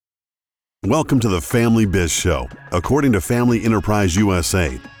Welcome to the Family Biz Show. According to Family Enterprise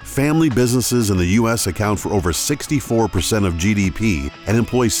USA, family businesses in the U.S. account for over 64% of GDP and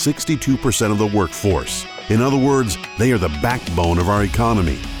employ 62% of the workforce. In other words, they are the backbone of our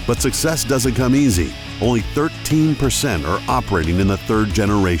economy. But success doesn't come easy. Only 13% are operating in the third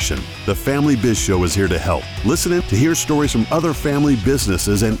generation. The Family Biz Show is here to help. Listen in to hear stories from other family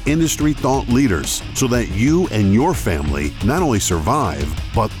businesses and industry thought leaders so that you and your family not only survive,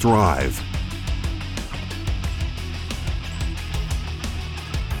 but thrive.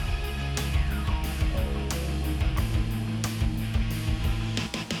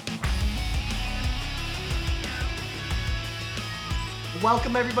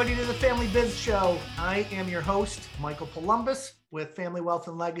 Welcome everybody to the Family Biz Show. I am your host, Michael Columbus with Family Wealth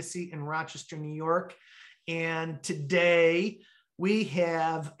and Legacy in Rochester, New York. And today we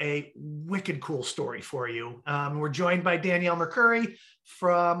have a wicked cool story for you. We're joined by Danielle Mercuri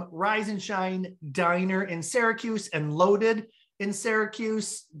from Rise and Shine Diner in Syracuse and Loaded in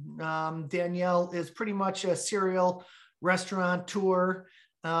Syracuse. Danielle is pretty much a serial restaurateur.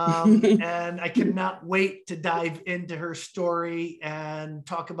 And I cannot wait to dive into her story and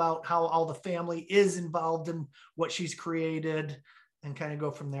talk about how all the family is involved in what she's created and kind of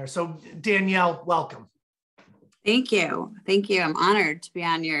go from there. So Danielle, welcome. Thank you. Thank you. I'm honored to be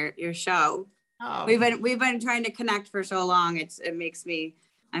on your show. Oh. We've been trying to connect for so long.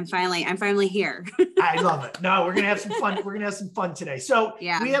 I'm finally here. I love it. No, we're going to have some fun. We're going to have some fun today. So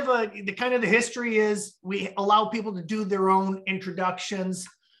yeah. We have the history is we allow people to do their own introductions.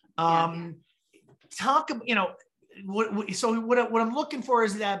 Talk, what I'm looking for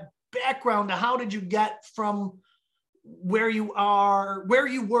is that background to how did you get from where you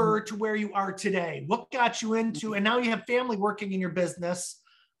were to where you are today? What got you into, and now you have family working in your business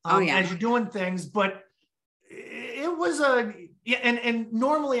as you're doing things, but it was and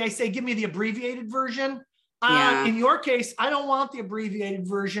normally I say, give me the abbreviated version. In your case, I don't want the abbreviated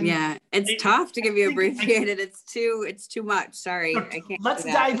version. Yeah, it's tough to give you abbreviated. It's too much. Sorry, I can't. Let's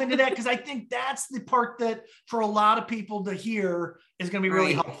dive into that because I think that's the part that for a lot of people to hear is going to be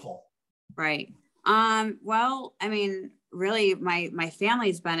really helpful. Right. Well, I mean, really, my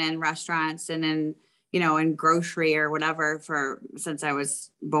family's been in restaurants and in grocery or whatever since I was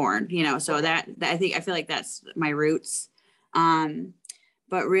born. So that I feel like that's my roots.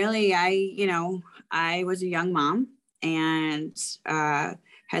 But really, I was a young mom and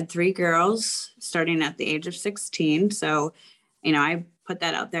had 3 girls starting at the age of 16. So, I put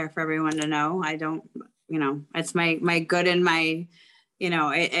that out there for everyone to know. I don't, it's my good and my,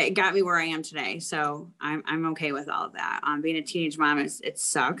 it got me where I am today. So I'm okay with all of that. Being a teenage mom it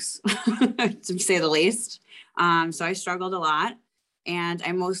sucks to say the least. So I struggled a lot and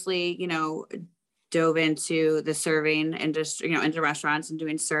I mostly, dove into the serving industry, into restaurants and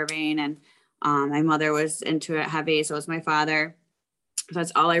doing serving. And my mother was into it heavy. So was my father. So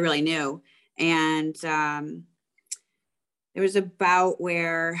that's all I really knew. And it was about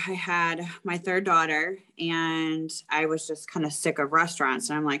where I had my 3rd daughter and I was just kind of sick of restaurants.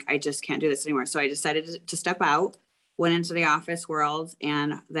 And I'm like, I just can't do this anymore. So I decided to step out, went into the office world,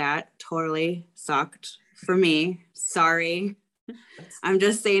 and that totally sucked for me. Sorry. I'm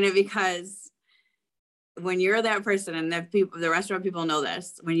just saying it because when you're that person, and the restaurant people know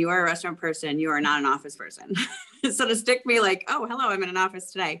this, when you are a restaurant person, you are not an office person. So to stick me like, oh, hello, I'm in an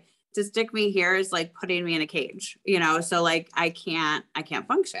office today. To stick me here is like putting me in a cage, so like I can't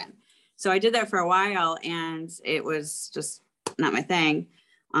function. So I did that for a while and it was just not my thing.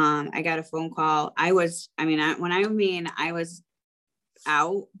 I got a phone call. I was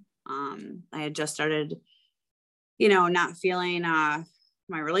out. I had just started, not feeling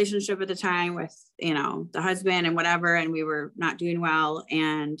my relationship at the time with, the husband and whatever. And we were not doing well.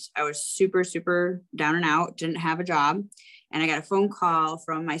 And I was super, super down and out, didn't have a job. And I got a phone call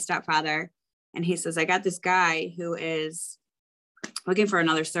from my stepfather. And he says, I got this guy who is looking for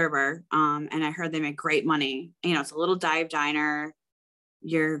another server. And I heard they make great money. It's a little dive diner.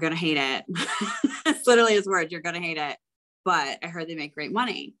 You're going to hate it. It's literally his words. You're going to hate it. But I heard they make great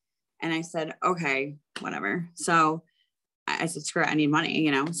money. And I said, okay, whatever. So I said, screw it, I need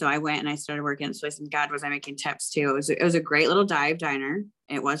money, So I went and I started working. So I said, God, was I making tips too? It was a great little dive diner.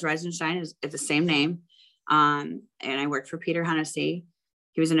 It was Rise and Shine. It's the same name. And I worked for Peter Hennessy.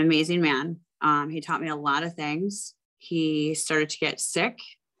 He was an amazing man. He taught me a lot of things. He started to get sick.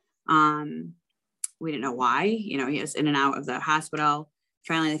 We didn't know why, he was in and out of the hospital.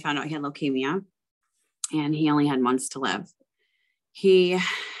 Finally, they found out he had leukemia and he only had months to live. He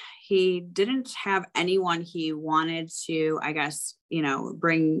didn't have anyone he wanted to, I guess,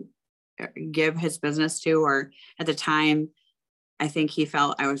 give his business to, or at the time, I think he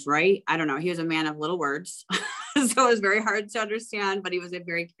felt I was right. I don't know. He was a man of little words. So it was very hard to understand, but he was a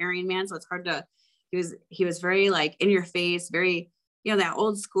very caring man. So it's hard to, he was very like in your face, very, that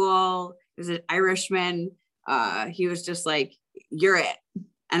old school. He was an Irishman. He was just like, you're it.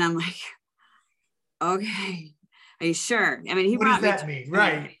 And I'm like, okay, are you sure? I mean, he what brought does that mean?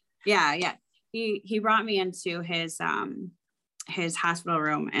 Right. Yeah. Yeah. He brought me into his hospital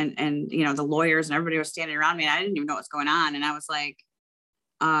room, and the lawyers and everybody was standing around me, and I didn't even know what's going on. And I was like,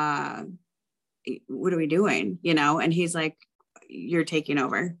 what are we doing? And he's like, you're taking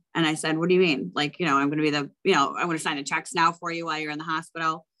over. And I said, what do you mean? I'm going to be I'm going to sign the checks now for you while you're in the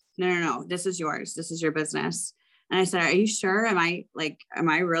hospital. No. This is yours. This is your business. And I said, are you sure? Am I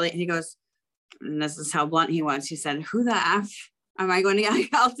really? And he goes, and this is how blunt he was. He said, who the F am I going to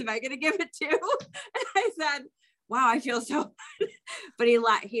get else? Am I going to give it to? And I said, wow, I feel so, but he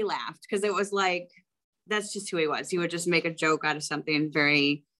laughed, because it was like, that's just who he was. He would just make a joke out of something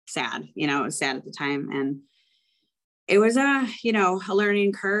very sad. It was sad at the time. And it was a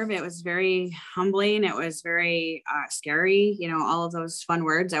learning curve. It was very humbling. It was very scary, all of those fun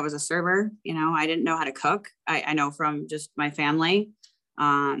words. I was a server, I didn't know how to cook. I know from just my family.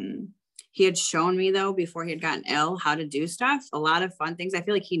 He had shown me, though, before he had gotten ill, how to do stuff, a lot of fun things. I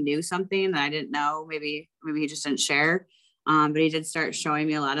feel like he knew something that I didn't know. Maybe he just didn't share. But he did start showing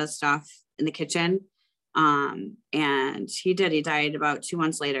me a lot of stuff in the kitchen. And he died about 2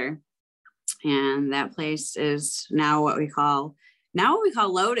 months later. And that place is now what we call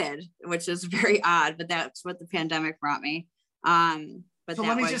loaded, which is very odd, but that's what the pandemic brought me. But so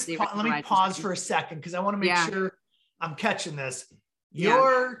let me pause for a second, because I want to make sure I'm catching this.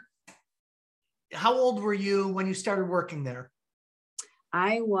 How old were you when you started working there?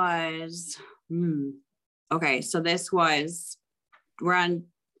 I was, okay. So we're on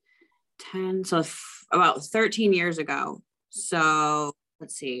 10, so about 13 years ago. So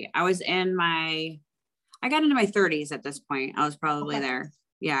let's see, I got into my 30s at this point. I was probably there.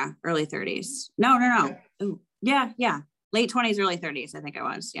 Yeah. Early 30s. No. Okay. Ooh, yeah. Late 20s, early 30s. I think I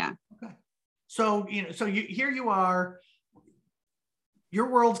was. Yeah. Okay. So, here you are, your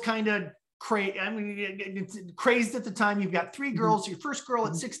world's kind of crazy. I mean, it's crazed at the time. You've got 3 girls, your first girl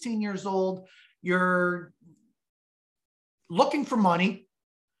at 16 years old, you're looking for money.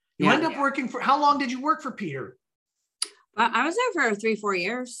 You end up working how long did you work for Peter? I was there for 3-4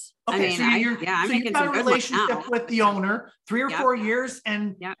 years. Okay, I'm making got a relationship with the owner, 3 or 4 years,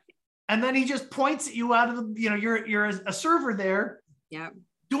 and then he just points at you out of the, you're a server there,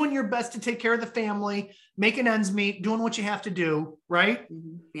 doing your best to take care of the family, making ends meet, doing what you have to do, right?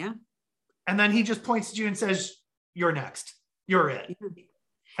 Mm-hmm. Yeah. And then he just points at you and says, "You're next. You're it."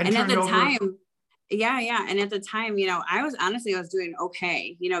 And at the time, and at the time, I was doing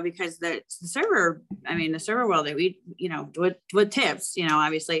okay, because the server world that we, with tips,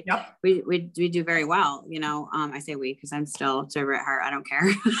 obviously we do very well, I say we, because I'm still a server at heart. I don't care.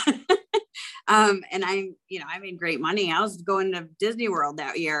 And I made great money. I was going to Disney World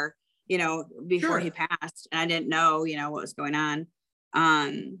that year, before he passed, and I didn't know, what was going on.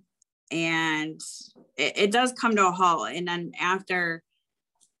 And it does come to a halt. And then after,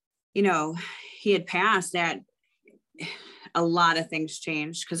 he had passed, that a lot of things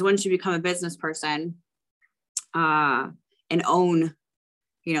changed, because once you become a business person and own,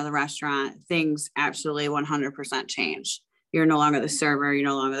 the restaurant, things absolutely 100% change. You're no longer the server, you're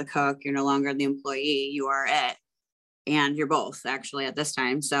no longer the cook, you're no longer the employee, you are it. And you're both actually at this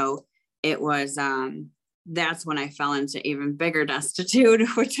time. So it was, that's when I fell into even bigger destitute,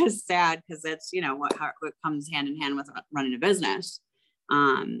 which is sad, because it's, what comes hand in hand with running a business.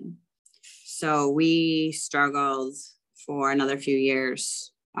 So we struggled for another few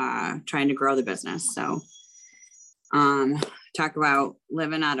years, trying to grow the business. So, talk about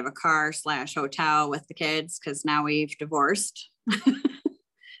living out of a car / hotel with the kids, because now we've divorced,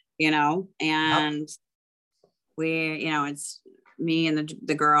 and we, it's me and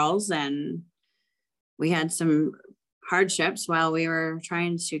the girls, and we had some hardships while we were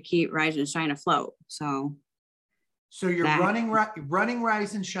trying to keep Rise and Shine afloat. So you're running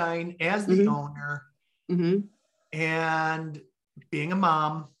Rise and Shine as the owner, and being a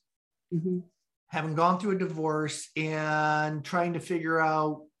mom, having gone through a divorce, and trying to figure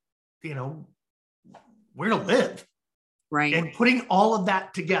out, where to live, right? And putting all of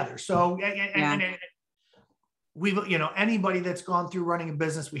that together. So, and we've, anybody that's gone through running a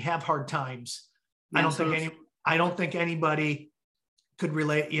business, we have hard times. I don't think anybody could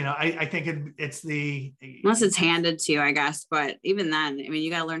relate. I think it's unless it's handed to you, I guess. But even then, you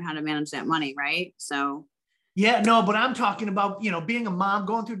got to learn how to manage that money, right? So Yeah, no, but I'm talking about, being a mom,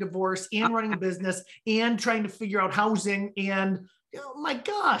 going through divorce and running a business and trying to figure out housing and, oh my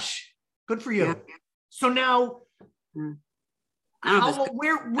gosh, good for you. Yeah. So now,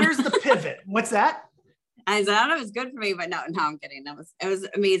 where's the pivot? What's that? I don't know if it's good for me, but no, I'm kidding. It was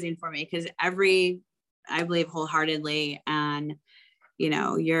amazing for me because I believe wholeheartedly, and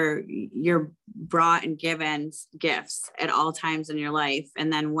you're brought and given gifts at all times in your life.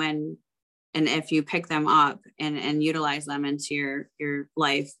 And then and if you pick them up and utilize them into your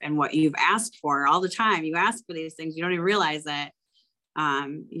life and what you've asked for all the time, you ask for these things, you don't even realize that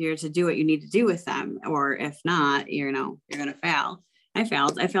you're to do what you need to do with them. Or if not, you're going to fail. I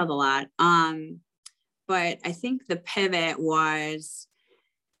failed a lot. But I think the pivot was,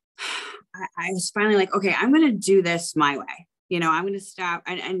 I was finally like, okay, I'm going to do this my way. I'm going to stop.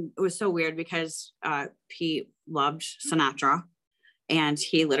 And it was so weird because Pete loved Sinatra, and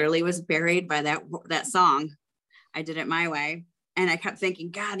he literally was buried by that song. I did it my way. And I kept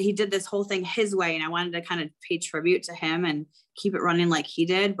thinking, God, he did this whole thing his way. And I wanted to kind of pay tribute to him and keep it running like he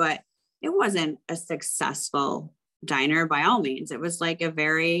did. But it wasn't a successful diner by all means. It was like a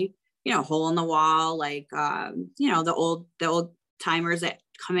very, hole in the wall, like, the old timers that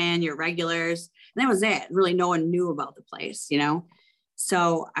come in, your regulars. And that was it. Really, no one knew about the place,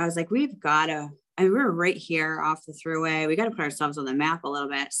 So I was like, we've got to, we were right here off the thruway. We got to put ourselves on the map a little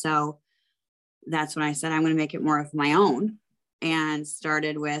bit. So that's when I said, I'm going to make it more of my own, and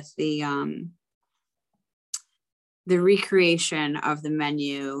started with the recreation of the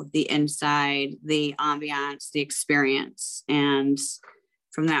menu, the inside, the ambiance, the experience. And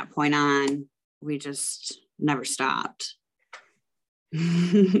from that point on, we just never stopped.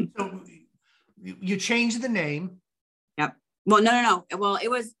 So you changed the name. Yep. Well, no. Well,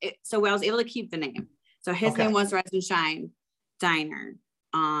 so I was able to keep the name. So his name was Rise and Shine Diner.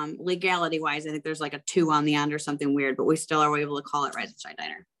 Legality wise, I think there's like a 2 on the end or something weird, but we still are able to call it Rise and Shine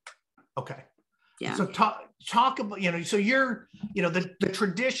Diner. Okay. Yeah. So talk about, so you're, the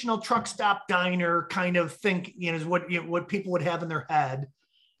traditional truck stop diner kind of think, is what people would have in their head.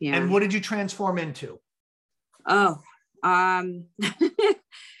 Yeah. And what did you transform into? Oh, I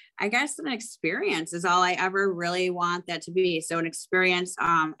guess an experience is all I ever really want that to be. So an experience,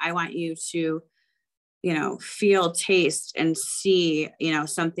 I want you to, feel, taste, and see,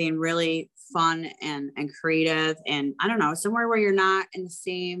 something really fun and creative. And I don't know, somewhere where you're not in the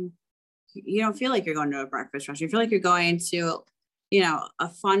same, you don't feel like you're going to a breakfast restaurant. You feel like you're going to, a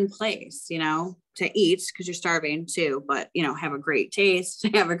fun place, to eat because you're starving too, but, have a great taste,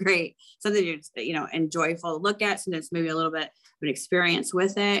 have a great, something you're, enjoyable to look at. So there's maybe a little bit of an experience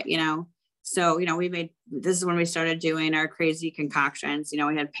with it, So, this is when we started doing our crazy concoctions.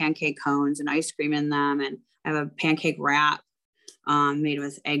 We had pancake cones and ice cream in them. And I have a pancake wrap made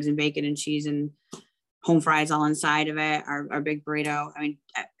with eggs and bacon and cheese and home fries all inside of it. Our big burrito.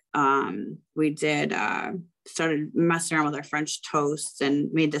 We did, started messing around with our French toasts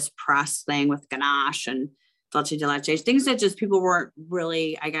and made this press thing with ganache and dulce de leche, things that just people weren't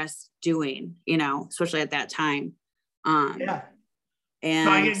really, I guess, doing, especially at that time. Yeah.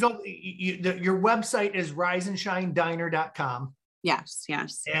 And so your website is riseandshinediner.com. Yes.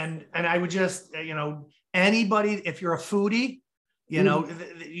 And I would just, anybody, if you're a foodie,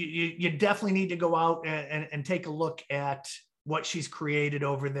 you definitely need to go out and take a look at what she's created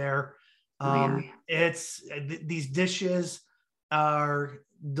over there. It's these dishes are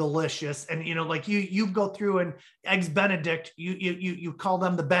delicious. And, like you go through and eggs Benedict, you call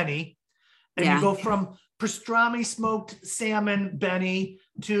them the Benny, and you go from pastrami smoked salmon Benny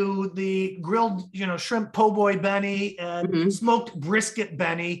to the grilled, shrimp po' boy Benny and smoked brisket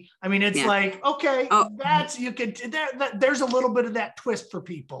Benny. It's like, okay, there's a little bit of that twist for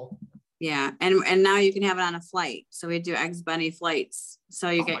people. Yeah. And now you can have it on a flight. So we do eggs Benny flights. So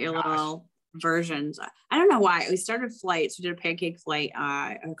you get your little versions. I don't know why we started flights. We did a pancake flight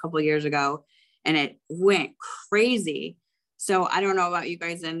a couple of years ago, and it went crazy. So I don't know about you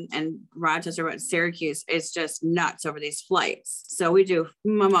guys in Rochester, but Syracuse, it's just nuts over these flights. So we do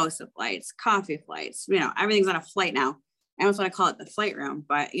mimosa flights, coffee flights, everything's on a flight now. I almost want to call it the flight room,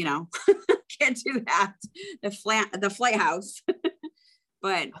 but can't do that. The flight house.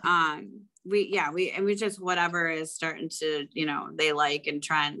 But we just, whatever is starting to, they like and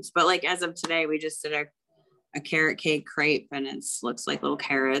trends. But like as of today, we just did a carrot cake crepe, and it looks like little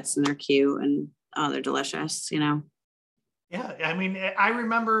carrots, and they're cute, and they're delicious, Yeah, I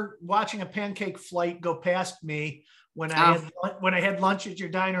remember watching a pancake flight go past me when I had lunch at your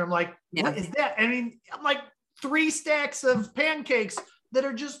diner. I'm like, what is that? I'm like 3 stacks of pancakes that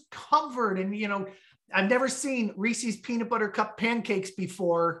are just covered, and I've never seen Reese's peanut butter cup pancakes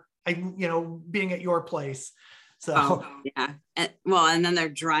before, being at your place. So yeah. And then they're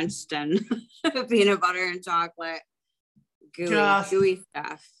drenched in peanut butter and chocolate, gooey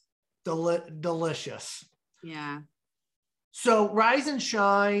stuff. Delicious. Yeah. So Rise and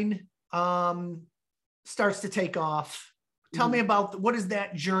Shine starts to take off. Tell me about what is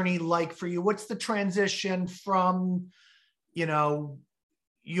that journey like for you? What's the transition from,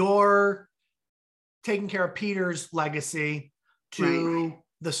 your taking care of Peter's legacy to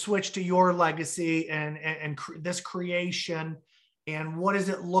the switch to your legacy and this creation, and what is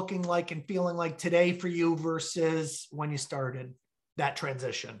it looking like and feeling like today for you versus when you started that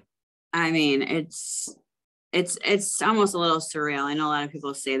transition? I mean, it's almost a little surreal. I know a lot of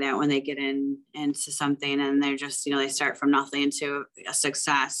people say that when they get into something and they're just, they start from nothing into a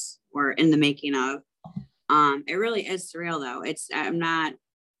success or in the making of. It really is surreal though. I'm not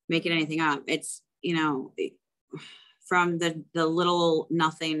making anything up. It's, from the little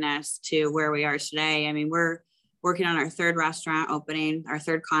nothingness to where we are today. I mean, we're working on our third restaurant opening, our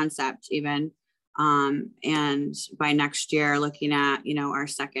third concept even. And by next year, looking at, our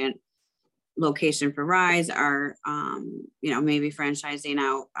second location for Rise, our, maybe franchising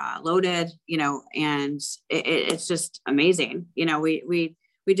out Loaded, and it's just amazing. We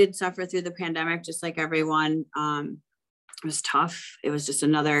did suffer through the pandemic, just like everyone. It was tough. It was just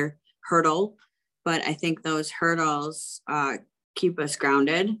another hurdle. But I think those hurdles keep us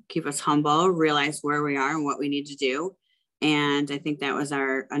grounded, keep us humble, realize where we are and what we need to do. And I think that was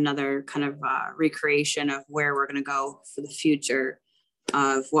another kind of recreation of where we're going to go for the future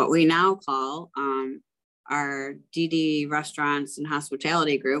of what we now call our DD Restaurants and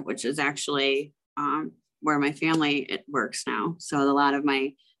Hospitality Group, which is actually where my family works now. So a lot of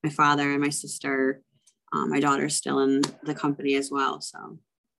my father and my sister, my daughter's still in the company as well. So.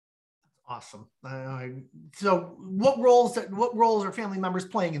 Awesome. So what roles are family members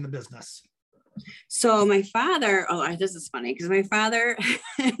playing in the business? So my father, this is funny because my father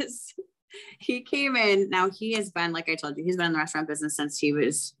he came in, now he has been, like I told you, he's been in the restaurant business since he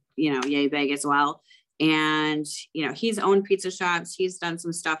was, yay big as well. And, he's owned pizza shops. He's done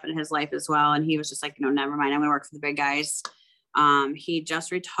some stuff in his life as well. And he was just like, never mind, I'm going to work for the big guys. He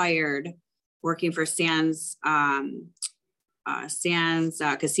just retired working for Sands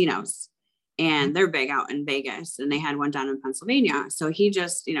casinos. And they're big out in Vegas, and they had one down in Pennsylvania. So he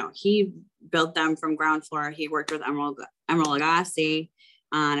just, he built them from ground floor. He worked with Emerald Lagasse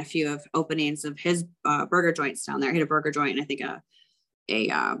on a few of openings of his burger joints down there. He had a burger joint and I think a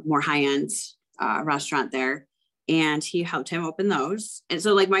more high-end restaurant there. And he helped him open those. And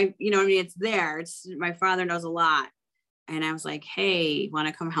so like it's there. It's my father knows a lot. And I was like, hey, want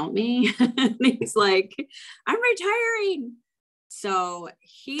to come help me? And he's like, I'm retiring. So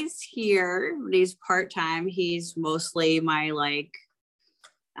he's here, but he's part-time. He's mostly my,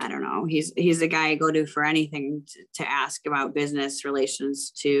 I don't know. He's a guy I go to for anything to ask about business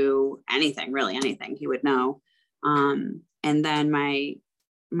relations to anything, really anything he would know. And then my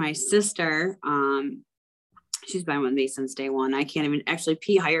sister, she's been with me since day one. I can't even actually,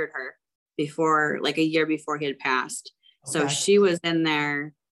 P hired her before, like a year before he had passed. Okay. So she was in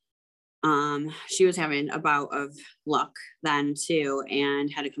there. She was having a bout of luck then too,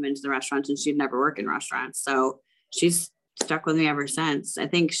 and had to come into the restaurant, and she'd never worked in restaurants. So she's stuck with me ever since. I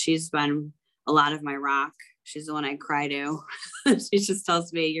think she's been a lot of my rock. She's the one I cry to. She just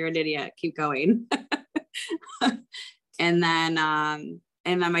tells me, you're an idiot, keep going. And then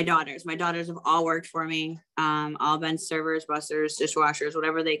my daughters have all worked for me. All been servers, bussers, dishwashers,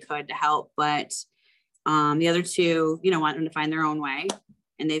 whatever they could to help. But the other two, wanting to find their own way.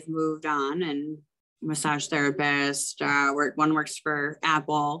 And they've moved on, and massage therapist, one works for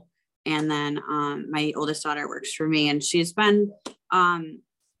Apple. And then my oldest daughter works for me, and she's been,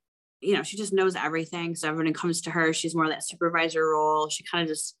 she just knows everything. So everyone comes to her, she's more that supervisor role. She kind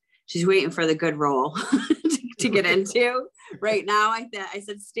of she's waiting for the good role to get into right now. I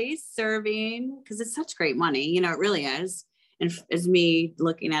said, stay serving, because it's such great money. It really is. And as me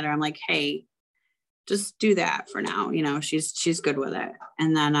looking at her, I'm like, hey, just do that for now. She's good with it.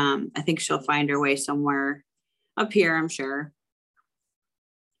 And then I think she'll find her way somewhere up here, I'm sure.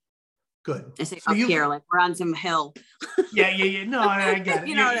 Good. I say so up here, like we're on some hill. Yeah. No, I get it.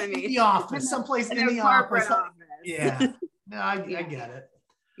 You know what I mean? The office, someplace in the office. Yeah. No, I get it.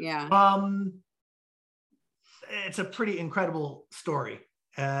 Yeah. It's a pretty incredible story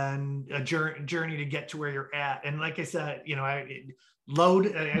and a journey to get to where you're at. And like I said, I want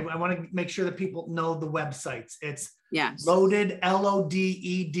to make sure that people know the websites. It's Loaded,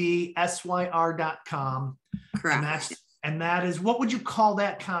 LODEDSYR.com. Correct. And that is, what would you call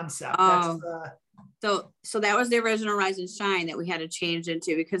that concept? Oh, So that was the original Rise and Shine that we had to change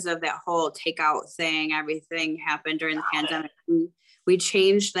into because of that whole takeout thing. Everything happened during the pandemic. We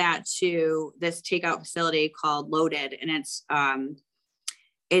changed that to this takeout facility called Loaded, and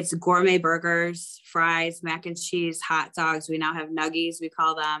it's gourmet burgers, fries, mac and cheese, hot dogs. We now have nuggies, we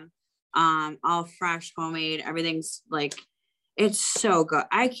call them, all fresh, homemade. Everything's like, it's so good.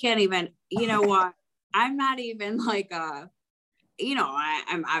 I can't even, you know what? I'm not even like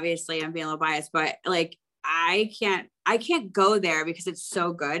I'm obviously I'm being a little biased, but like I can't go there because it's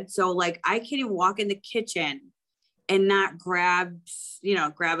so good. So like I can't even walk in the kitchen and not grab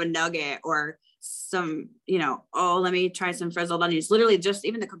a nugget or some, let me try some frizzled onions. Literally just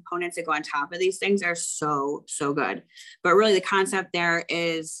even the components that go on top of these things are so, so good. But really the concept there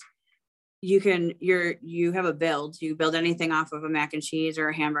is you have a build, you build anything off of a mac and cheese or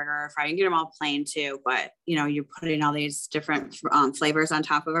a hamburger or a fry. You can get them all plain too, but you're putting all these different flavors on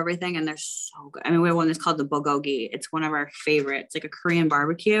top of everything. And they're so good. I mean, we have one that's called the bulgogi. It's one of our favorites, like a Korean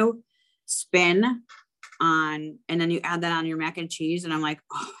barbecue spin on, and then you add that on your mac and cheese. And I'm like,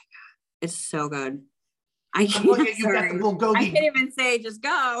 oh my God, it's so good. I can't, I can't even say, just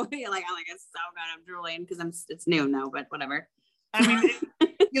go. Like, it's so good. I'm drooling because it's noon now, but whatever. I mean,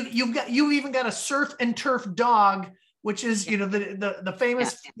 you even got a surf and turf dog, which is, the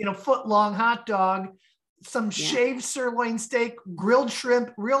famous, foot long hot dog, some shaved sirloin steak, grilled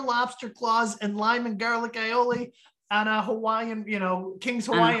shrimp, real lobster claws, and lime and garlic aioli on a Hawaiian, King's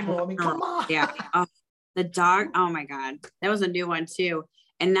Hawaiian roll. I mean, come on. Yeah. Oh, the dog. Oh my God. That was a new one too.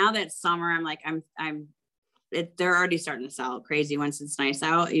 And now that summer, I'm like, they're already starting to sell crazy once it's nice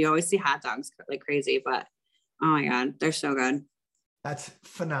out. You always see hot dogs like crazy, but oh my God, they're so good. That's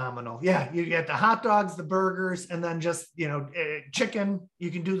phenomenal. Yeah. You get the hot dogs, the burgers, and then just, chicken.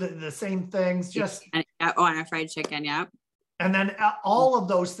 You can do the same things. And a fried chicken. Yep. And then all of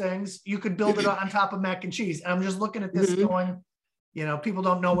those things, you could build it on top of mac and cheese. And I'm just looking at this going, people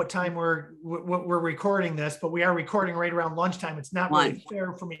don't know what time we're recording this, but we are recording right around lunchtime. It's not really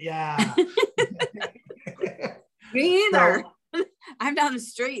fair for me. Yeah. Me either. So, I'm down the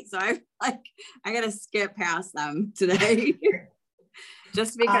street, so I got to skip past them today.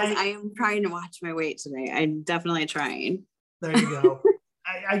 Just because I am trying to watch my weight today. I'm definitely trying. There you go.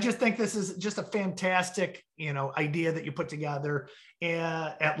 I just think this is just a fantastic, idea that you put together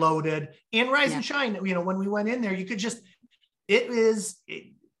at Loaded and Rise and Shine. When we went in there, you could just,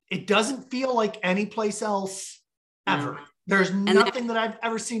 it doesn't feel like any place else ever. There's nothing that I've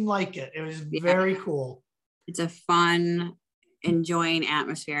ever seen like it. It was very cool. It's a fun, enjoying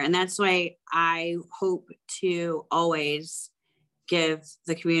atmosphere. And that's why I hope to always give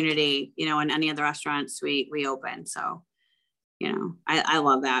the community, in any of the restaurants we open. So, I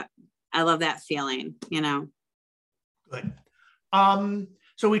love that. I love that feeling, Good.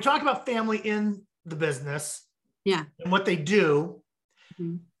 So we talk about family in the business. Yeah. And what they do.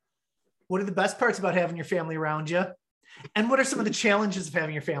 Mm-hmm. What are the best parts about having your family around you? And what are some of the challenges of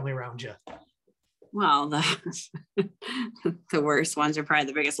having your family around you? Well, the worst ones are probably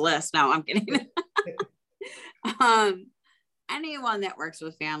the biggest list. No, I'm kidding. Anyone that works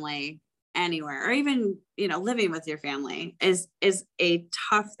with family anywhere, or even, living with your family is a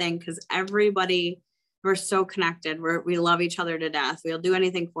tough thing because everybody, we're so connected. We love each other to death. We'll do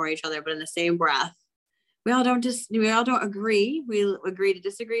anything for each other, but in the same breath, we all don't agree. We agree to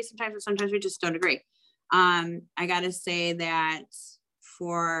disagree sometimes, but sometimes we just don't agree. I got to say that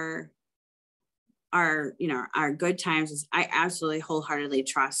for our good times, I absolutely wholeheartedly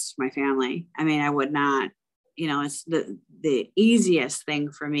trust my family. I mean, I would not, it's the easiest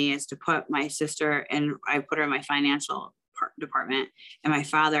thing for me is to put my sister, and I put her in my financial department, and my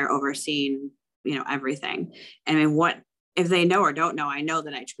father overseeing, everything. I mean, what if they know or don't know? I know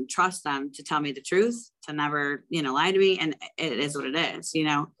that I can trust them to tell me the truth, to never, lie to me. And it is what it is,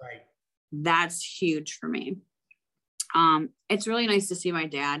 Right. That's huge for me. It's really nice to see my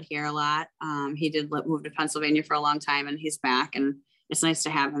dad here a lot. He did move to Pennsylvania for a long time, and he's back, and it's nice to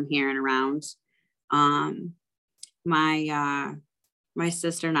have him here and around. My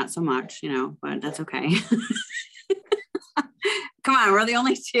sister, not so much, but that's okay. Come on, we're the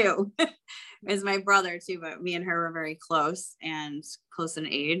only two. Is my brother too, but me and her were very close and close in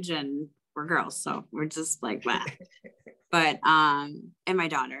age, and we're girls, so we're just like that. But and my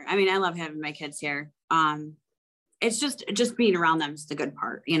daughter. I mean, I love having my kids here. It's just being around them is the good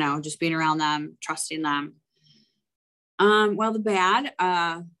part, just being around them, trusting them. Well, the bad,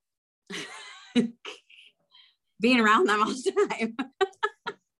 being around them all the time.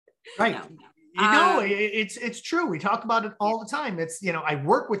 Right. It's true. We talk about it all the time. It's, I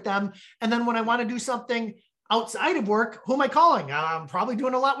work with them. And then when I want to do something outside of work, who am I calling? I'm probably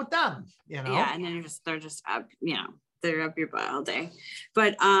doing a lot with them, you know? Yeah. And then they're just up, they're up your butt all day.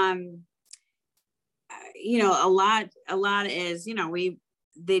 But, a lot is,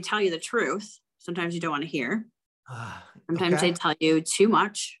 they tell you the truth. Sometimes you don't want to hear. Sometimes Okay. they tell you too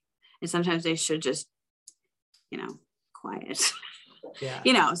much, and sometimes they should just, quiet.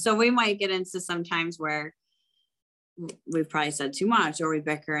 Yeah. So we might get into sometimes where we've probably said too much, or we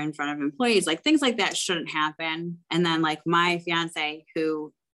bicker in front of employees, like things like that shouldn't happen. And then like my fiance,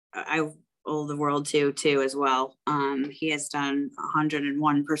 who I owe the world to too as well. He has done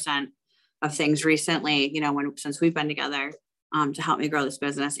 101% of things recently, since we've been together, to help me grow this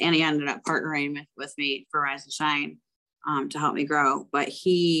business. And he ended up partnering with me for Rise and Shine, to help me grow. But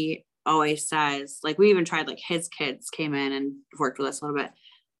he always says, like, we even tried, like his kids came in and worked with us a little bit.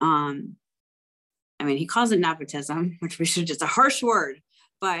 He calls it nepotism, which we should, just a harsh word,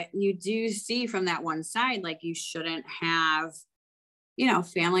 but you do see from that one side, like you shouldn't have,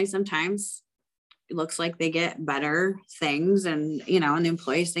 family sometimes it looks like they get better things, and, and the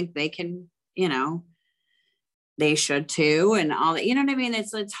employees think they can, they should too. And all that, you know what I mean?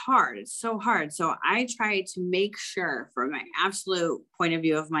 It's hard. It's so hard. So I try to make sure, from my absolute point of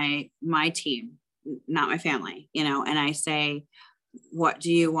view of my team, not my family, and I say, what do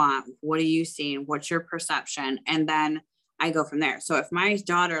you want? What are you seeing? What's your perception? And then I go from there. So if my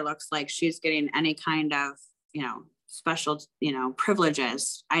daughter looks like she's getting any kind of, special,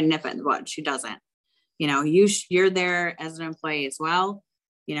 privileges, I nip it in the bud. She doesn't, you're there as an employee as well.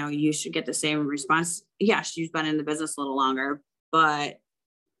 You should get the same response. Yes, you've been in the business a little longer, but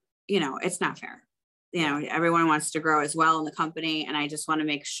it's not fair. Everyone wants to grow as well in the company. And I just want to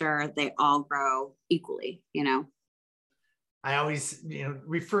make sure they all grow equally, I always,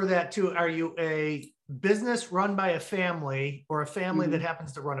 refer that to, are you a business run by a family, or a family that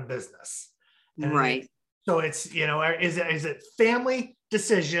happens to run a business? And right. So it's, is it family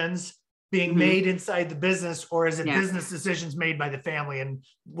decisions being made inside the business, or is it business decisions made by the family? And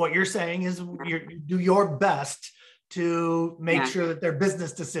what you're saying is you do your best to make sure that they're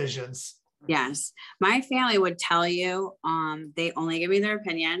business decisions. Yes. My family would tell you, they only give me their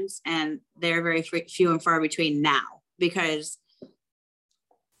opinions, and they're very few and far between now, because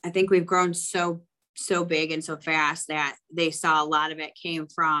I think we've grown so big and so fast that they saw a lot of it came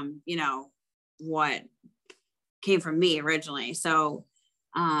from, what came from me originally. So,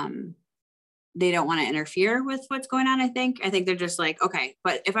 they don't want to interfere with what's going on. I think they're just like, okay,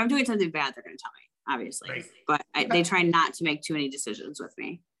 but if I'm doing something bad, they're going to tell me, obviously, Right. But they try not to make too many decisions with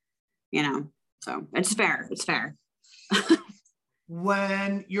me, so it's fair. It's fair.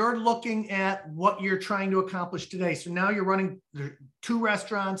 When you're looking at what you're trying to accomplish today, so now you're running 2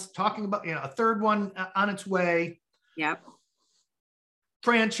 restaurants, talking about, a third one on its way. Yep.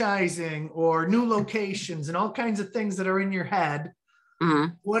 Franchising or new locations and all kinds of things that are in your head.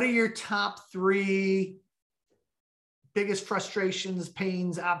 What are your top 3 biggest frustrations,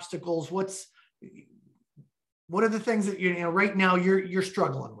 pains, obstacles? What are the things that right now you're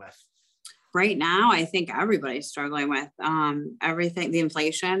struggling with? Right now, I think everybody's struggling with everything, the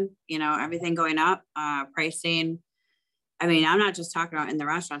inflation, everything going up, pricing. I'm not just talking about in the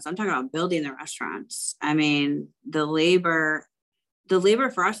restaurants. I'm talking about building the restaurants. The labor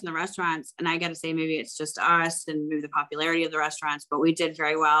for us in the restaurants, and I got to say, maybe it's just us and maybe the popularity of the restaurants, but we did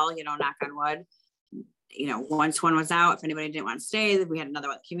very well, knock on wood. Once one was out, if anybody didn't want to stay, we had another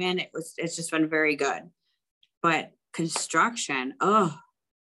one that came in. It's just been very good. But construction,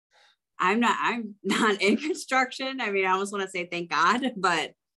 I'm not in construction. I almost want to say thank God,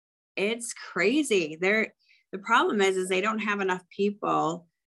 but it's crazy. The problem is they don't have enough people,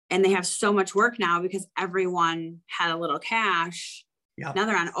 and they have so much work now because everyone had a little cash. Yep. Now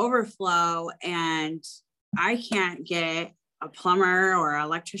they're on overflow, and I can't get a plumber or an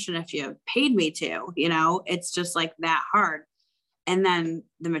electrician if you paid me to, it's just like that hard. And then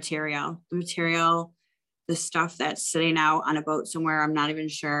the material, the stuff that's sitting out on a boat somewhere, I'm not even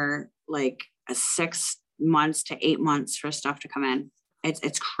sure, like 6 months to 8 months for stuff to come in.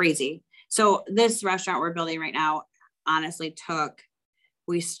 It's crazy. So this restaurant we're building right now, honestly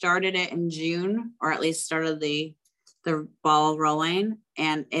we started it in June, or at least started the ball rolling,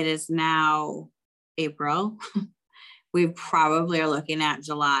 and it is now April. We probably are looking at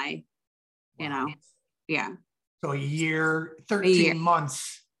July, Wow. Yeah. So a year, 13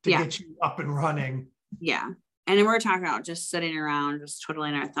 months to get you up and running. Yeah. And then we're talking about just sitting around, just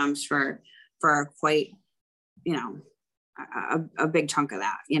twiddling our thumbs for quite, a big chunk of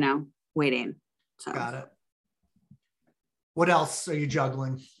that, waiting. So. Got it. What else are you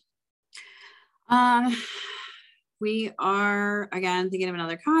juggling? We are, again, thinking of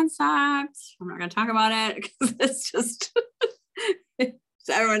another concept. I'm not going to talk about it because it's just,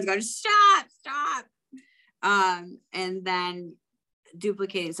 so everyone's going, stop. And then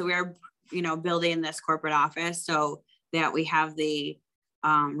duplicating. So we are, building this corporate office so that we have the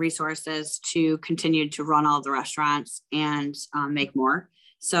resources to continue to run all the restaurants and make more.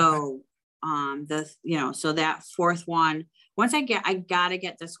 So so that fourth one, once I gotta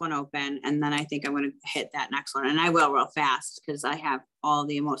get this one open, and then I think I'm going to hit that next one, and I will real fast because I have all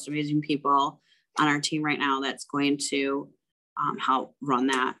the most amazing people on our team right now that's going to help run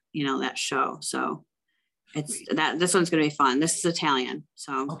that, that show. So this one's going to be fun. This is Italian.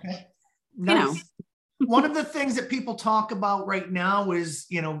 So, okay. Nice. One of the things that people talk about right now is,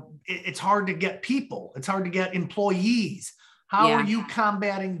 it's hard to get people. It's hard to get employees. How are you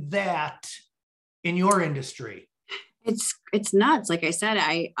combating that in your industry? It's nuts. Like I said,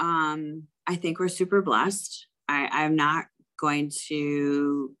 I think we're super blessed. I'm not going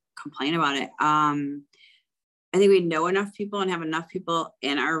to complain about it. I think we know enough people and have enough people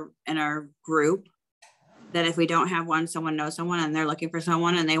in our group that if we don't have one, someone knows someone and they're looking for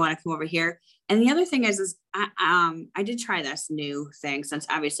someone and they want to come over here. And the other thing is I did try this new thing, since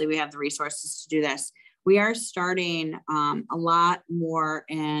obviously we have the resources to do this. We are starting a lot more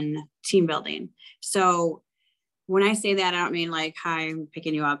in team building. So when I say that, I don't mean like, hi, I'm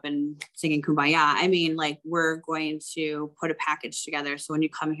picking you up and singing Kumbaya. I mean, like, we're going to put a package together. So when you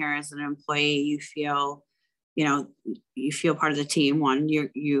come here as an employee, you feel part of the team. One,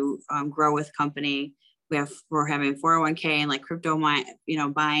 you grow with company. We're having 401k and like crypto,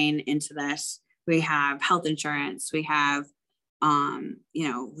 buying into this. We have health insurance. We have,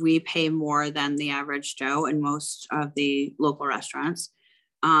 we pay more than the average Joe in most of the local restaurants.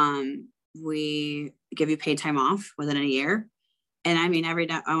 We give you paid time off within a year. And I mean, every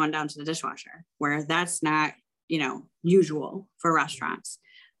day I went down to the dishwasher, where that's not, usual for restaurants.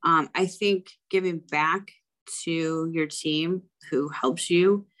 I think giving back to your team who helps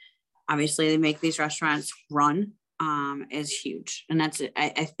you, obviously they make these restaurants run, is huge. And that's it.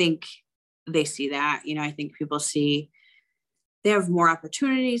 I think they see that, I think people see they have more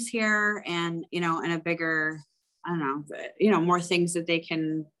opportunities here and, and a bigger, more things that they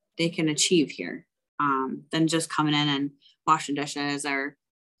can achieve here, than just coming in and washing dishes or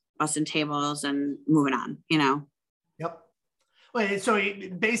busting tables and moving on, Yep. Well, so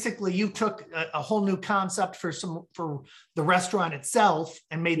basically you took a whole new concept for the restaurant itself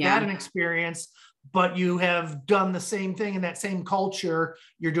and made that an experience, but you have done the same thing in that same culture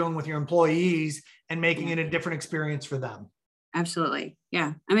you're doing with your employees and making it a different experience for them. Absolutely.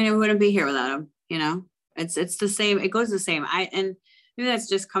 Yeah. I mean, it wouldn't be here without them, it's the same. It goes the same. And maybe that's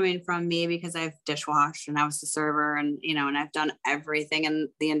just coming from me because I've dishwashed and I was the server and, and I've done everything in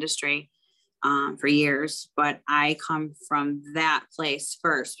the industry for years, but I come from that place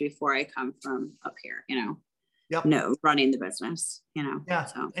first before I come from up here, Yep. No, running the business, Yeah.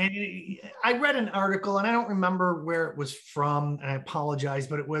 So. And I read an article and I don't remember where it was from, and I apologize,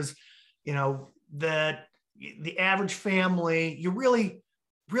 but it was, that the average family, you really,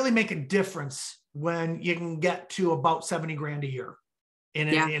 really make a difference when you can get to about 70 grand a year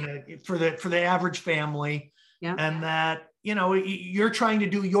for the average family. Yeah. And that, you're trying to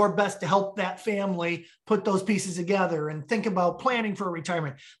do your best to help that family put those pieces together and think about planning for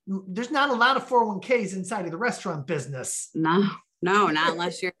retirement. There's not a lot of 401ks inside of the restaurant business. No, not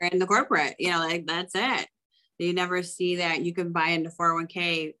unless you're in the corporate, like that's it. You never see that you can buy into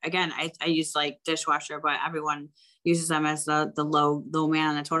 401k. Again, I use like dishwasher, but everyone uses them as the low man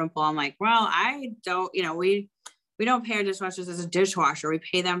on the totem pole. I'm like, well, I don't, we don't pay our dishwashers as a dishwasher. We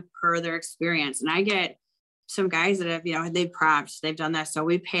pay them per their experience. And I get some guys that have, they've props, they've done that. So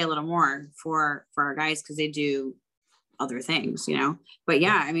we pay a little more for our guys because they do other things, but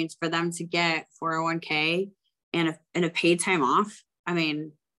yeah, I mean, for them to get 401k and a paid time off, I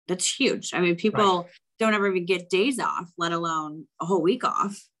mean, that's huge. I mean, people don't ever even get days off, let alone a whole week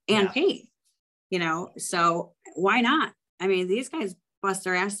off and paid, so why not? I mean, these guys bust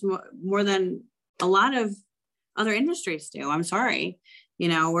their ass more than a lot of other industries do. I'm sorry.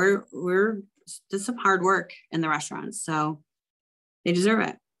 We're did some hard work in the restaurants, so they deserve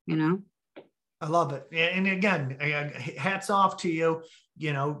it. I love it. And again, hats off to you.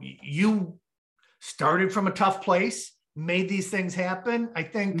 You started from a tough place, made these things happen. I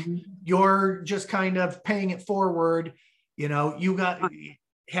think you're just kind of paying it forward. You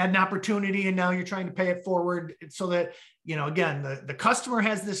had an opportunity and now you're trying to pay it forward so that, again, the customer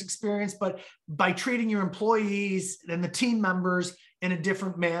has this experience, but by treating your employees and the team members in a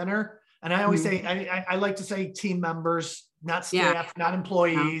different manner. And I always say, I like to say team members, not staff, not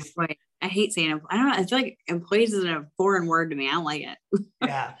employees. No, right. I hate saying, I don't know. I feel like employees is a foreign word to me. I don't like it.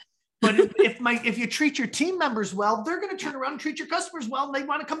 Yeah. But if you treat your team members well, they're going to turn around and treat your customers well, and they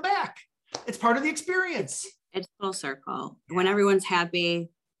want to come back. It's part of the experience. It's full circle. When everyone's happy,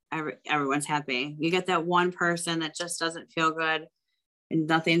 everyone's happy. You get that one person that just doesn't feel good and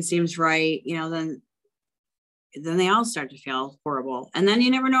nothing seems right, you know, then they all start to feel horrible. And then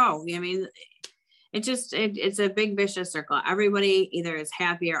you never know. I mean, it's a big vicious circle. Everybody either is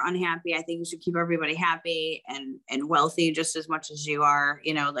happy or unhappy. I think you should keep everybody happy and wealthy just as much as you are,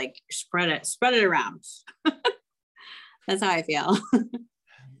 you know, like spread it around. That's how I feel.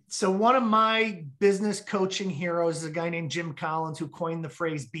 So one of my business coaching heroes is a guy named Jim Collins, who coined the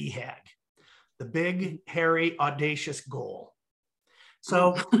phrase BHAG, the big, hairy, audacious goal.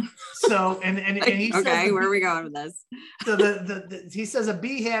 So and he says, okay, where are we going with this? So he says a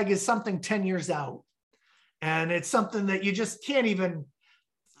BHAG is something 10 years out, and it's something that you just can't even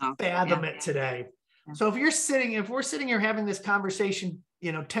fathom it today. Yeah. So if we're sitting here having this conversation,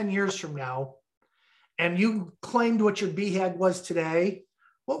 you know, 10 years from now, and you claimed what your BHAG was today,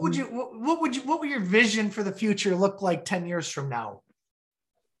 what would your vision for the future look like 10 years from now?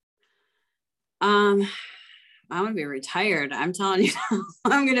 I'm going to be retired. I'm telling you,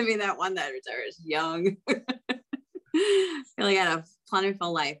 I'm going to be that one that retires young. I feel like I had a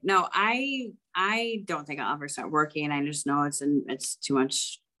plentiful life. No, I don't think I'll ever start working. I just know it's too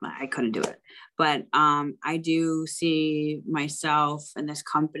much. I couldn't do it. But I do see myself and this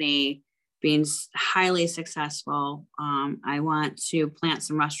company being highly successful. I want to plant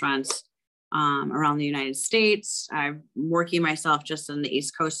some restaurants around the United States. I'm working myself just on the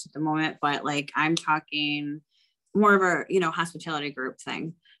East Coast at the moment, but like I'm talking more of a, you know, hospitality group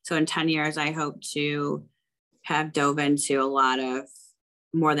thing. So in 10 years, I hope to have dove into a lot of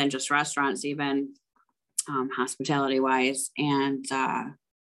more than just restaurants, even hospitality wise, and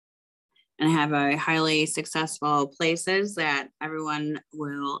have a highly successful places that everyone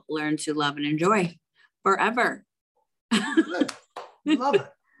will learn to love and enjoy forever. Good. Love it.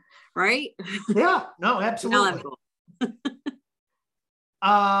 Right? Yeah, no, absolutely.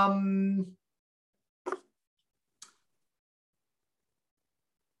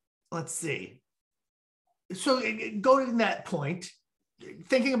 Let's see. So go to that point,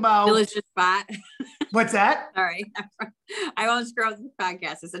 thinking about you lose your spot. What's that? Sorry, I won't screw up the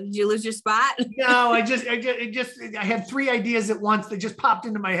podcast. I said, did you lose your spot? No, I had three ideas at once that just popped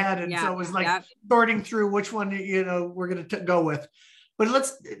into my head, and so it was like sorting through which one, you know, we're going to go with. But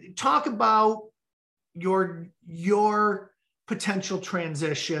let's talk about your potential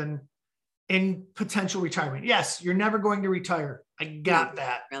transition and potential retirement. Yes, you're never going to retire. I got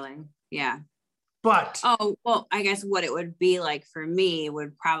that. Really? Yeah. But well, I guess what it would be like for me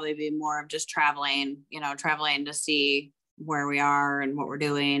would probably be more of just traveling to see where we are and what we're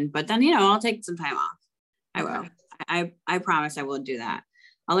doing. But then, you know, I'll take some time off. I will. I promise I will do that.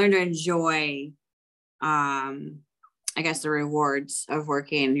 I'll learn to enjoy, I guess, the rewards of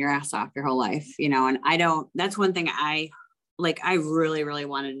working your ass off your whole life, you know, and that's one thing I really, really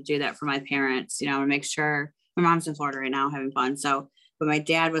wanted to do that for my parents, you know, and make sure. My mom's in Florida right now having fun. But my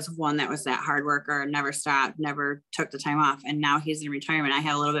dad was one that was that hard worker, never stopped, never took the time off. And now he's in retirement. I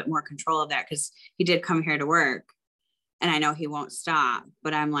have a little bit more control of that because he did come here to work and I know he won't stop,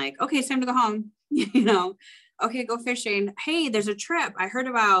 but I'm like, okay, it's time to go home. You know, okay, go fishing. Hey, there's a trip I heard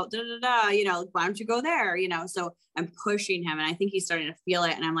about, you know, why don't you go there? You know, so I'm pushing him and I think he's starting to feel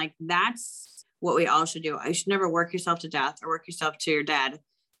it. And I'm like, that's what we all should do. You should never work yourself to death or work yourself to your dead.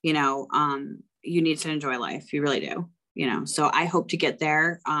 You know, you need to enjoy life. You really do. You know, so I hope to get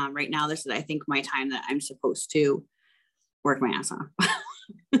there. Right now, this is, I think, my time that I'm supposed to work my ass off.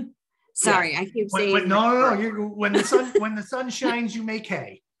 Sorry, I keep saying. No. When the sun shines, you make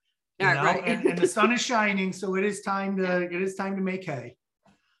hay. Right. and the sun is shining, so it is time to make hay.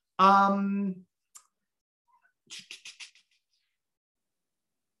 I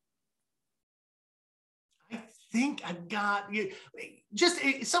think I've got just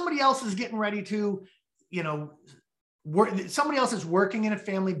somebody else is getting ready to, you know. Somebody else is working in a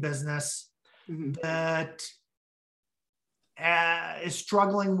family business that is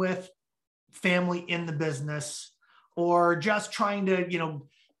struggling with family in the business, or just trying to, you know,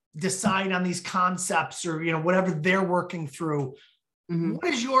 decide on these concepts, or, you know, whatever they're working through.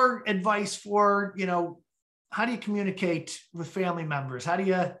 What is your advice for, you know, how do you communicate with family members? How do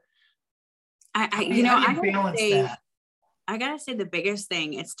you, balance that? I gotta say the biggest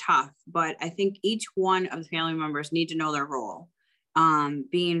thing, it's tough, but I think each one of the family members need to know their role.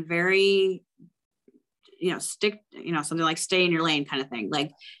 Being very, you know, something like stay in your lane kind of thing.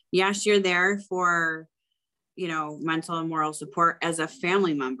 Like, yes, you're there for, mental and moral support as a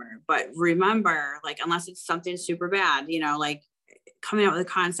family member. But remember, like, unless it's something super bad, like coming out with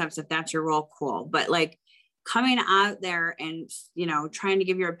the concepts, if that's your role, cool. But like coming out there and, trying to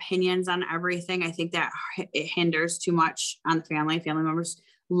give your opinions on everything, I think that it hinders too much on the family members.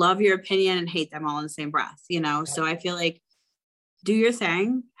 Love your opinion and hate them all in the same breath, So I feel like do your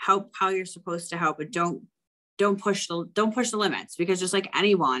thing, help how you're supposed to help, but don't push the limits, because just like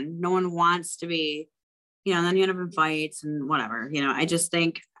anyone, no one wants to be, and then you end up in fights and whatever, I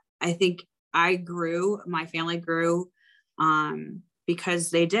think my family grew,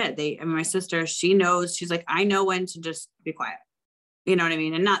 because my sister, she knows, she's like, I know when to just be quiet. You know what I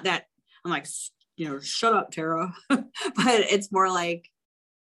mean? And not that I'm like, shut up, Tara, but it's more like,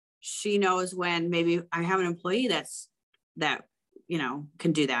 she knows when maybe I have an employee that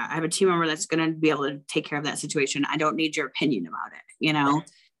can do that. I have a team member that's going to be able to take care of that situation. I don't need your opinion about it,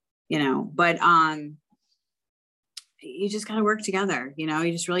 but, you just got to work together. You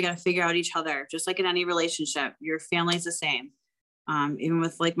just really got to figure out each other, just like in any relationship. Your family's the same. Even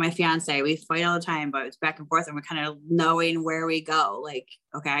with like my fiance, we fight all the time, but it's back and forth, and we're kind of knowing where we go. Like,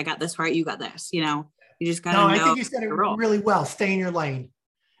 okay, I got this part, you got this, you just got to know. I think you said it really well. Stay in your lane.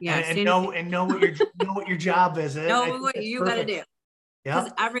 Yeah. And know what your job is. Know what you got to do.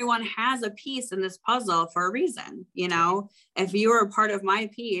 Because everyone has a piece in this puzzle for a reason. If you are a part of my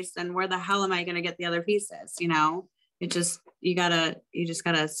piece, then where the hell am I going to get the other pieces? You just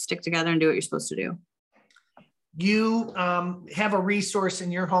gotta stick together and do what you're supposed to do. You have a resource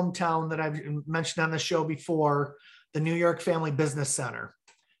in your hometown that I've mentioned on the show before, the New York Family Business Center.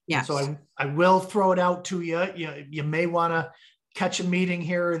 Yes. So I will throw it out to you. You may want to catch a meeting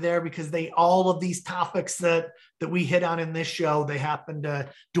here or there, because all of these topics that we hit on in this show, they happen to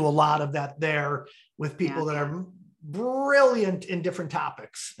do a lot of that there with people that are brilliant in different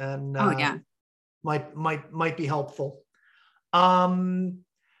topics, and might be helpful.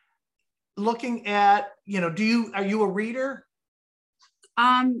 Looking at, are you a reader?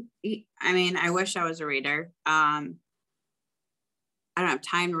 I mean, I wish I was a reader. I don't have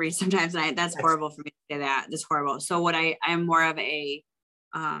time to read sometimes. That's horrible for me to say that. That's horrible. So what I'm more of a,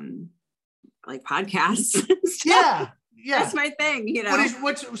 like podcasts. Yeah. That's my thing,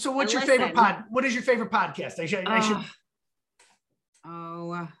 What's your favorite what is your favorite podcast? I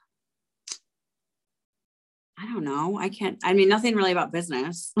don't know. Nothing really about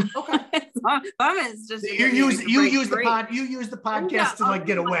business. Okay. It's just you use the podcast to like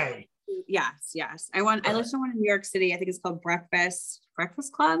get away. Yes. I listen to one in New York City. I think it's called Breakfast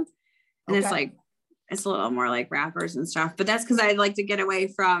Club. And it's like, it's a little more like rappers and stuff, but that's because I like to get away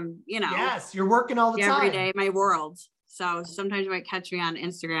from, yes, you're working all the time. Every day, my world. So sometimes you might catch me on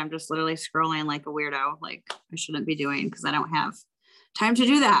Instagram, just literally scrolling like a weirdo, like I shouldn't be doing, because I don't have time to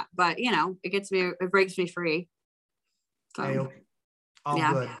do that. But it breaks me free. So, good.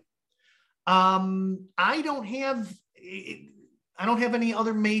 I don't have any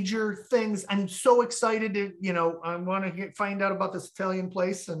other major things. I'm so excited to, I want to find out about this Italian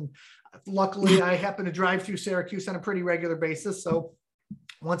place. And luckily I happen to drive through Syracuse on a pretty regular basis. So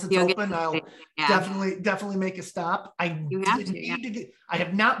once it's open, I'll definitely make a stop. I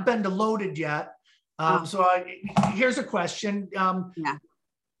have not been to Loaded yet. Here's a question.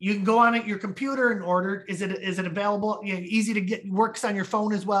 You can go on at your computer and order. Is it available? Easy to get, works on your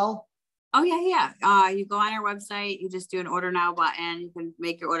phone as well? Oh yeah. You go on our website, you just do an order now button. You can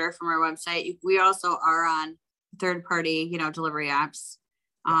make your order from our website. We also are on third party, delivery apps.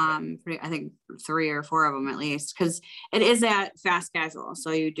 I think 3 or 4 of them at least, because it is that fast casual.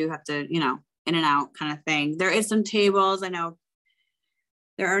 So you do have to, in and out kind of thing. There is some tables. I know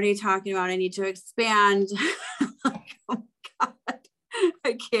they're already talking about, I need to expand. Like, oh my God,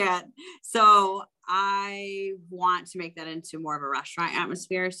 I can't. So I want to make that into more of a restaurant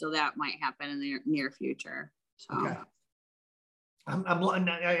atmosphere. So that might happen in the near future. So. Okay.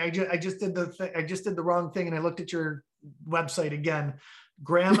 I just did the wrong thing, and I looked at your website again.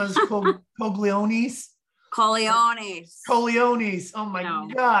 Grandma's Coglione's. Oh my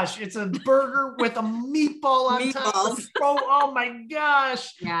gosh. It's a burger with a meatball on top. Oh my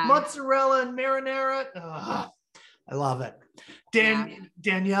gosh. Yeah. Mozzarella and marinara. I love it.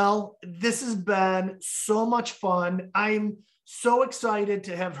 Danielle, this has been so much fun. I'm so excited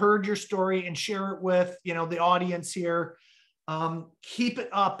to have heard your story and share it with, the audience here. Keep it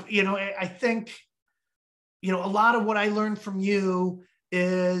up. I think, a lot of what I learned from you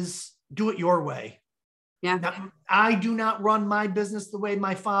is do it your way. Yeah. Now, I do not run my business the way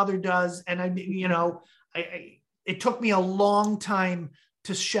my father does. And it took me a long time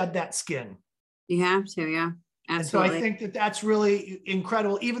to shed that skin. You have to, yeah. And so I think that that's really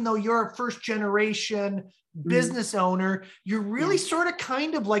incredible. Even though you're a first generation business owner, you're really sort of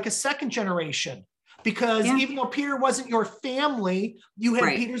kind of like a second generation, because even though Peter wasn't your family, you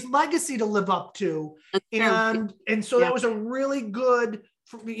had Peter's legacy to live up to. And so that was a really good,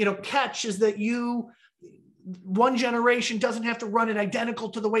 catch, is that one generation doesn't have to run it identical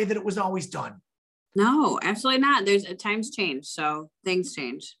to the way that it was always done. No, absolutely not. Times change. So things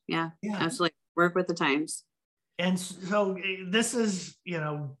change. Yeah, absolutely. Work with the times. And so this is,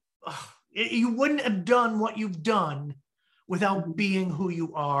 you wouldn't have done what you've done without being who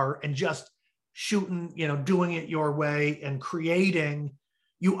you are and just shooting, doing it your way and creating.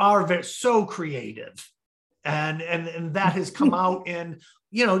 You are so creative, and that has come out in,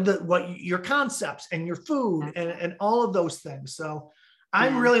 your concepts and your food and all of those things. So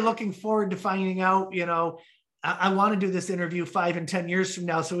I'm really looking forward to finding out, I want to do this interview 5 and 10 years from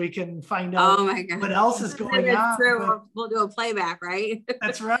now so we can find out what else is going on. True. We'll do a playback, right?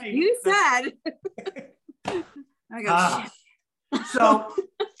 That's right. You said. So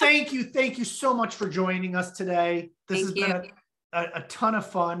thank you so much for joining us today. This has been a ton of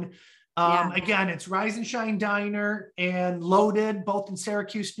fun. Again, it's Rise and Shine Diner and Loaded, both in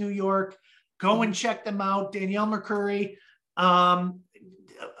Syracuse, New York. Go and check them out. Danielle Mercuri.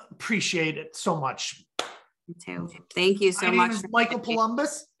 Appreciate it so much. Too. Thank you so much. My name is Michael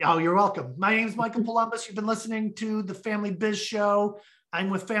Columbus. Oh, you're welcome. My name is Michael Columbus. You've been listening to the Family Biz Show. I'm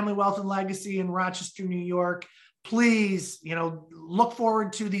with Family Wealth and Legacy in Rochester, New York. Please, look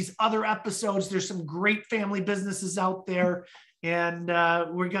forward to these other episodes. There's some great family businesses out there, and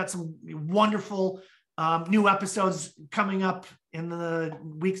we got some wonderful new episodes coming up in the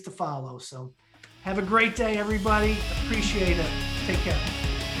weeks to follow. So have a great day, everybody. Appreciate it. Take care.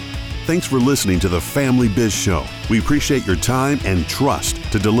 Thanks for listening to the Family Biz Show. We appreciate your time and trust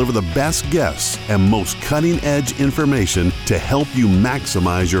to deliver the best guests and most cutting-edge information to help you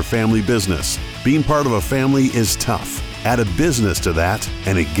maximize your family business. Being part of a family is tough. Add a business to that,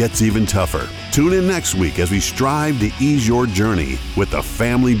 and it gets even tougher. Tune in next week as we strive to ease your journey with the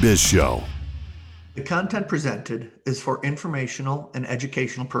Family Biz Show. The content presented is for informational and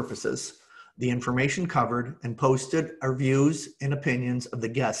educational purposes. The information covered and posted are views and opinions of the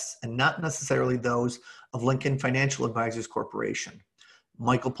guests and not necessarily those of Lincoln Financial Advisors Corporation.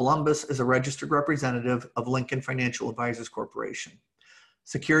 Michael Columbus is a registered representative of Lincoln Financial Advisors Corporation.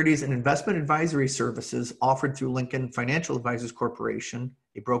 Securities and investment advisory services offered through Lincoln Financial Advisors Corporation,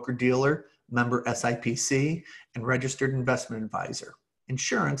 a broker-dealer, member SIPC, and registered investment advisor.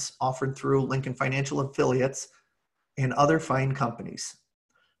 Insurance offered through Lincoln Financial affiliates and other fine companies.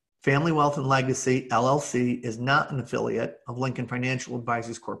 Family Wealth and Legacy, LLC, is not an affiliate of Lincoln Financial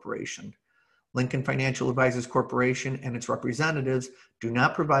Advisors Corporation. Lincoln Financial Advisors Corporation and its representatives do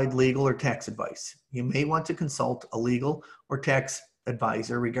not provide legal or tax advice. You may want to consult a legal or tax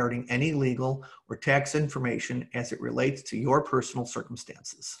advisor regarding any legal or tax information as it relates to your personal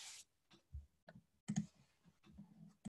circumstances.